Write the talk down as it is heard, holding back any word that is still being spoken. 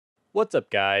What's up,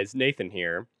 guys? Nathan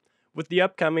here. With the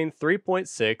upcoming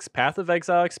 3.6 Path of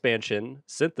Exile expansion,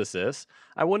 Synthesis,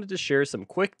 I wanted to share some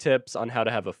quick tips on how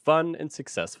to have a fun and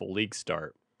successful league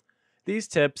start. These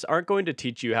tips aren't going to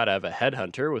teach you how to have a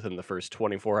headhunter within the first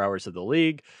 24 hours of the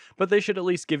league, but they should at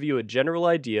least give you a general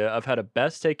idea of how to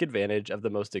best take advantage of the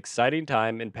most exciting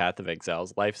time in Path of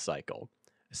Exile's life cycle,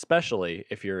 especially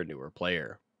if you're a newer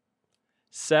player.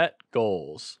 Set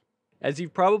goals. As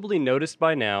you've probably noticed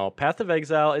by now, Path of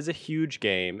Exile is a huge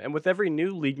game, and with every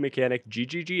new league mechanic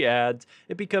GGG adds,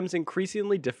 it becomes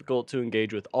increasingly difficult to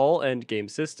engage with all endgame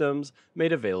systems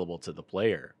made available to the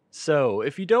player. So,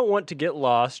 if you don't want to get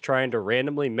lost trying to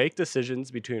randomly make decisions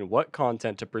between what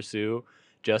content to pursue,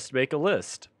 just make a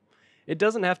list. It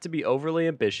doesn't have to be overly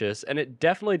ambitious, and it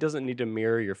definitely doesn't need to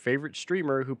mirror your favorite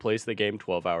streamer who plays the game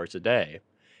 12 hours a day.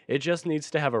 It just needs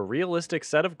to have a realistic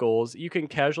set of goals you can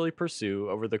casually pursue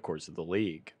over the course of the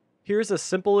league. Here's a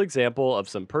simple example of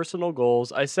some personal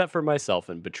goals I set for myself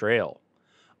in Betrayal.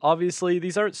 Obviously,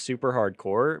 these aren't super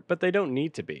hardcore, but they don't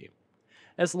need to be.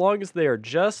 As long as they are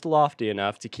just lofty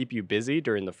enough to keep you busy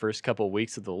during the first couple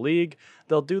weeks of the league,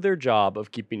 they'll do their job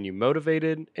of keeping you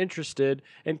motivated, interested,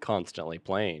 and constantly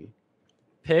playing.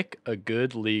 Pick a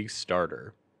good league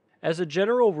starter. As a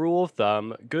general rule of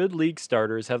thumb, good league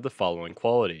starters have the following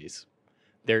qualities.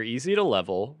 They're easy to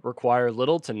level, require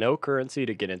little to no currency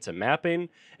to get into mapping,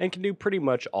 and can do pretty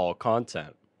much all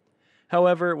content.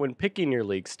 However, when picking your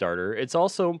league starter, it's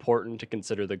also important to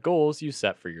consider the goals you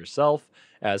set for yourself,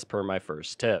 as per my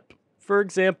first tip. For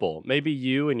example, maybe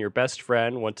you and your best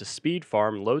friend want to speed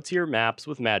farm low tier maps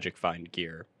with Magic Find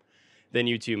gear. Then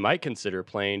you two might consider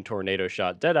playing Tornado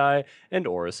Shot Deadeye and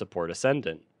Aura Support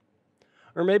Ascendant.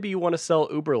 Or maybe you want to sell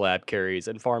Uberlab carries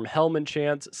and farm Helm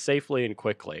enchants safely and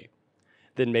quickly.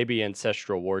 Then maybe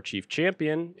Ancestral Warchief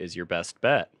Champion is your best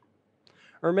bet.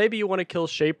 Or maybe you want to kill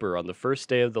Shaper on the first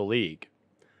day of the league.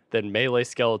 Then Melee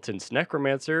Skeleton's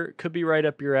Necromancer could be right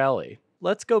up your alley.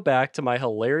 Let's go back to my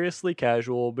hilariously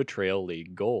casual Betrayal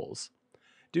League goals.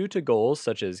 Due to goals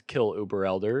such as kill Uber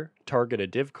Elder, target a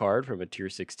div card from a tier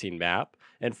 16 map,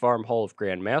 and farm Hall of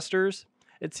Grandmasters,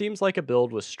 it seems like a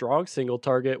build with strong single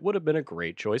target would have been a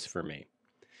great choice for me.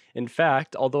 In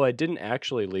fact, although I didn't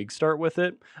actually league start with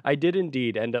it, I did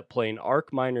indeed end up playing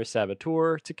Arc Minor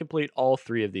Saboteur to complete all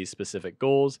three of these specific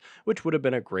goals, which would have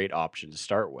been a great option to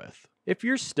start with. If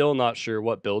you're still not sure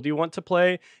what build you want to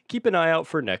play, keep an eye out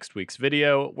for next week's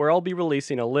video, where I'll be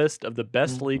releasing a list of the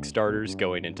best league starters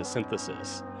going into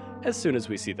Synthesis, as soon as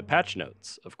we see the patch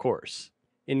notes, of course.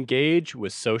 Engage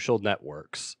with social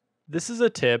networks. This is a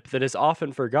tip that is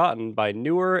often forgotten by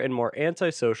newer and more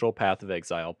antisocial Path of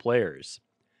Exile players.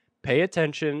 Pay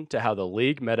attention to how the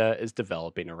league meta is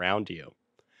developing around you.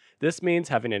 This means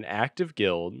having an active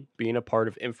guild, being a part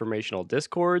of informational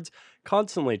discords,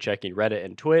 constantly checking Reddit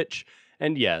and Twitch,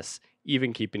 and yes,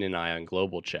 even keeping an eye on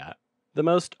global chat. The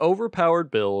most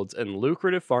overpowered builds and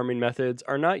lucrative farming methods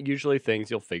are not usually things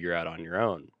you'll figure out on your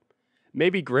own.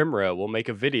 Maybe Grimro will make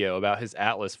a video about his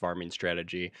Atlas farming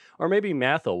strategy, or maybe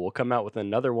Mathel will come out with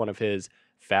another one of his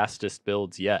fastest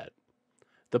builds yet.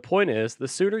 The point is, the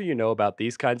sooner you know about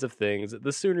these kinds of things,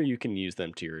 the sooner you can use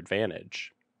them to your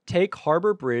advantage. Take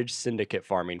Harbor Bridge Syndicate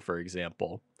farming, for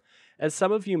example. As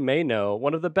some of you may know,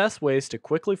 one of the best ways to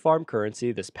quickly farm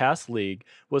currency this past league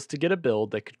was to get a build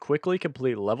that could quickly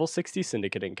complete level 60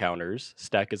 Syndicate encounters,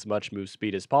 stack as much move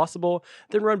speed as possible,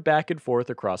 then run back and forth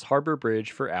across Harbor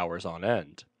Bridge for hours on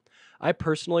end. I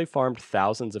personally farmed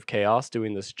thousands of chaos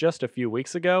doing this just a few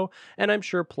weeks ago, and I'm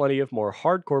sure plenty of more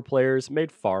hardcore players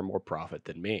made far more profit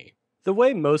than me. The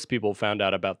way most people found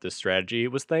out about this strategy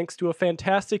was thanks to a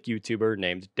fantastic YouTuber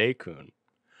named Daykun.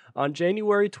 On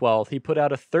January 12th, he put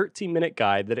out a 13-minute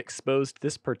guide that exposed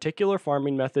this particular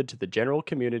farming method to the general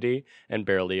community, and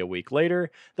barely a week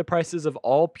later, the prices of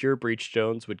all pure breach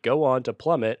stones would go on to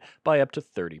plummet by up to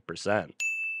 30%.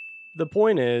 The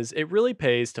point is, it really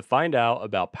pays to find out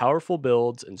about powerful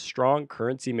builds and strong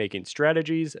currency-making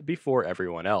strategies before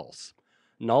everyone else.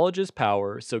 Knowledge is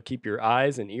power, so keep your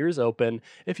eyes and ears open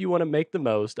if you want to make the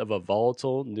most of a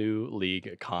volatile new league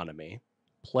economy.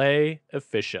 Play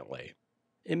efficiently.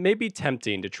 It may be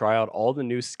tempting to try out all the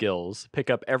new skills, pick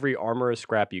up every armor or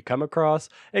scrap you come across,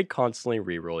 and constantly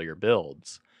reroll your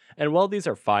builds. And while these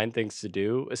are fine things to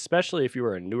do, especially if you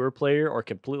are a newer player or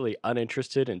completely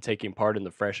uninterested in taking part in the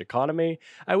fresh economy,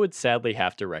 I would sadly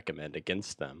have to recommend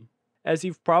against them. As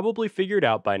you've probably figured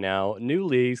out by now, new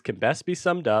leagues can best be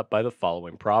summed up by the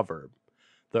following proverb: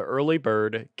 the early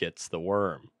bird gets the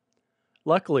worm.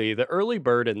 Luckily, the early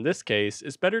bird in this case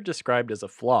is better described as a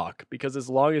flock, because as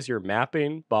long as you're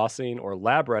mapping, bossing, or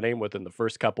lab running within the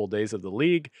first couple days of the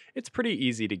league, it's pretty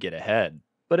easy to get ahead.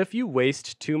 But if you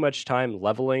waste too much time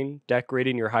leveling,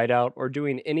 decorating your hideout, or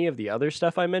doing any of the other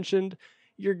stuff I mentioned,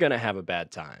 you're gonna have a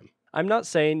bad time. I'm not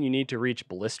saying you need to reach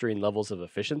blistering levels of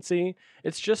efficiency,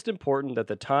 it's just important that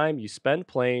the time you spend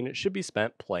playing should be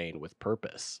spent playing with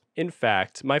purpose. In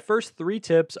fact, my first 3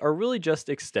 tips are really just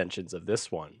extensions of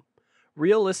this one.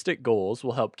 Realistic goals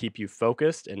will help keep you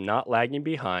focused and not lagging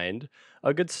behind.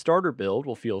 A good starter build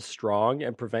will feel strong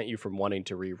and prevent you from wanting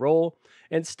to re-roll.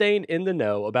 And staying in the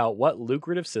know about what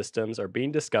lucrative systems are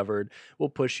being discovered will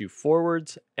push you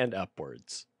forwards and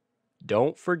upwards.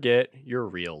 Don't forget your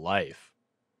real life.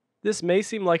 This may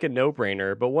seem like a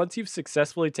no-brainer, but once you've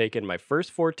successfully taken my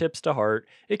first 4 tips to heart,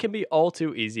 it can be all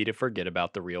too easy to forget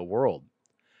about the real world.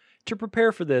 To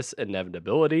prepare for this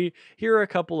inevitability, here are a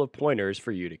couple of pointers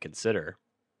for you to consider.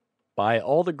 Buy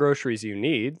all the groceries you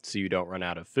need so you don't run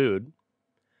out of food.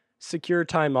 Secure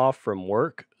time off from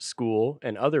work, school,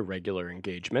 and other regular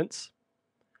engagements.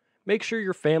 Make sure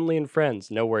your family and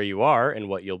friends know where you are and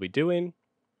what you'll be doing.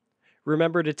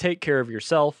 Remember to take care of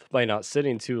yourself by not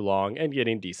sitting too long and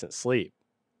getting decent sleep.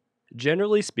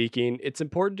 Generally speaking, it's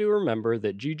important to remember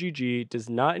that GGG does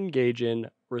not engage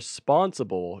in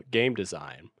responsible game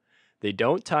design. They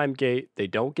don't time gate, they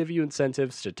don't give you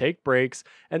incentives to take breaks,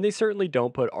 and they certainly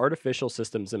don't put artificial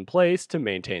systems in place to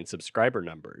maintain subscriber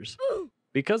numbers.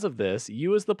 Because of this,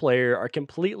 you as the player are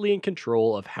completely in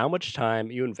control of how much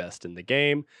time you invest in the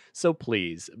game, so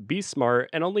please, be smart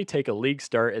and only take a league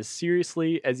start as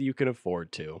seriously as you can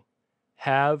afford to.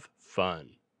 Have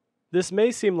fun. This may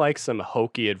seem like some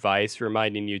hokey advice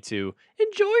reminding you to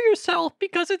enjoy yourself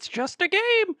because it's just a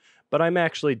game, but I'm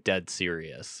actually dead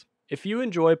serious. If you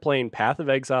enjoy playing Path of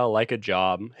Exile like a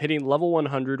job, hitting level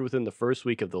 100 within the first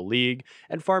week of the league,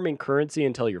 and farming currency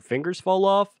until your fingers fall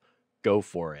off, go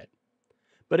for it.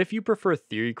 But if you prefer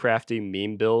theory crafting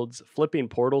meme builds, flipping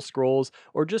portal scrolls,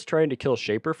 or just trying to kill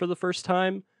Shaper for the first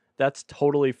time, that's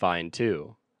totally fine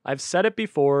too. I've said it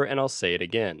before and I'll say it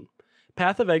again.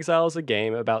 Path of Exile is a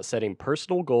game about setting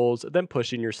personal goals, then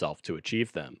pushing yourself to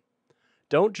achieve them.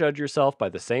 Don't judge yourself by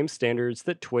the same standards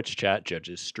that Twitch chat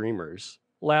judges streamers.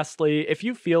 Lastly, if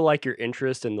you feel like your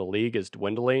interest in the league is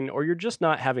dwindling or you're just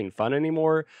not having fun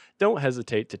anymore, don't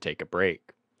hesitate to take a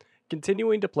break.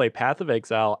 Continuing to play Path of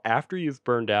Exile after you've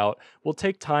burned out will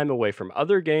take time away from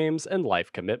other games and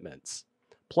life commitments.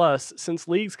 Plus, since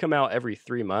leagues come out every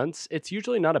 3 months, it's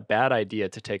usually not a bad idea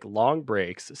to take long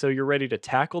breaks so you're ready to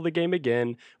tackle the game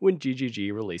again when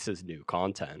GGG releases new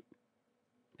content.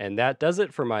 And that does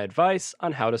it for my advice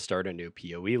on how to start a new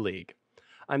PoE league.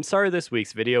 I'm sorry this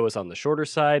week's video was on the shorter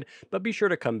side, but be sure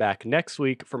to come back next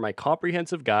week for my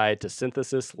comprehensive guide to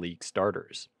Synthesis League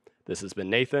starters. This has been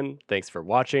Nathan, thanks for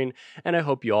watching, and I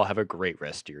hope you all have a great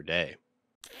rest of your day.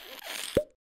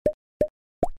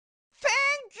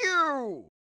 Thank you!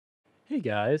 Hey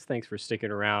guys, thanks for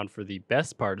sticking around for the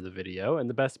best part of the video, and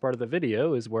the best part of the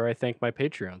video is where I thank my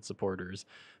Patreon supporters.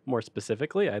 More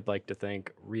specifically, I'd like to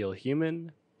thank Real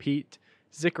Human, Pete,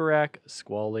 Zikarak,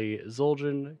 Squally,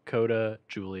 Zuljan, Coda,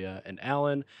 Julia, and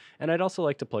Alan. And I'd also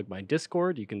like to plug my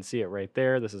Discord. You can see it right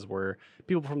there. This is where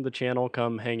people from the channel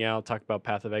come hang out, talk about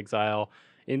Path of Exile.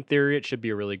 In theory, it should be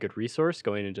a really good resource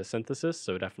going into Synthesis,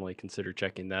 so definitely consider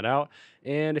checking that out.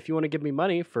 And if you want to give me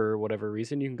money for whatever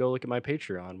reason, you can go look at my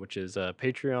Patreon, which is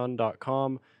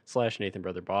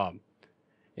patreon.com/NathanBrotherBob.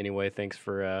 Anyway, thanks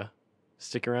for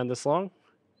sticking around this long,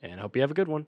 and hope you have a good one.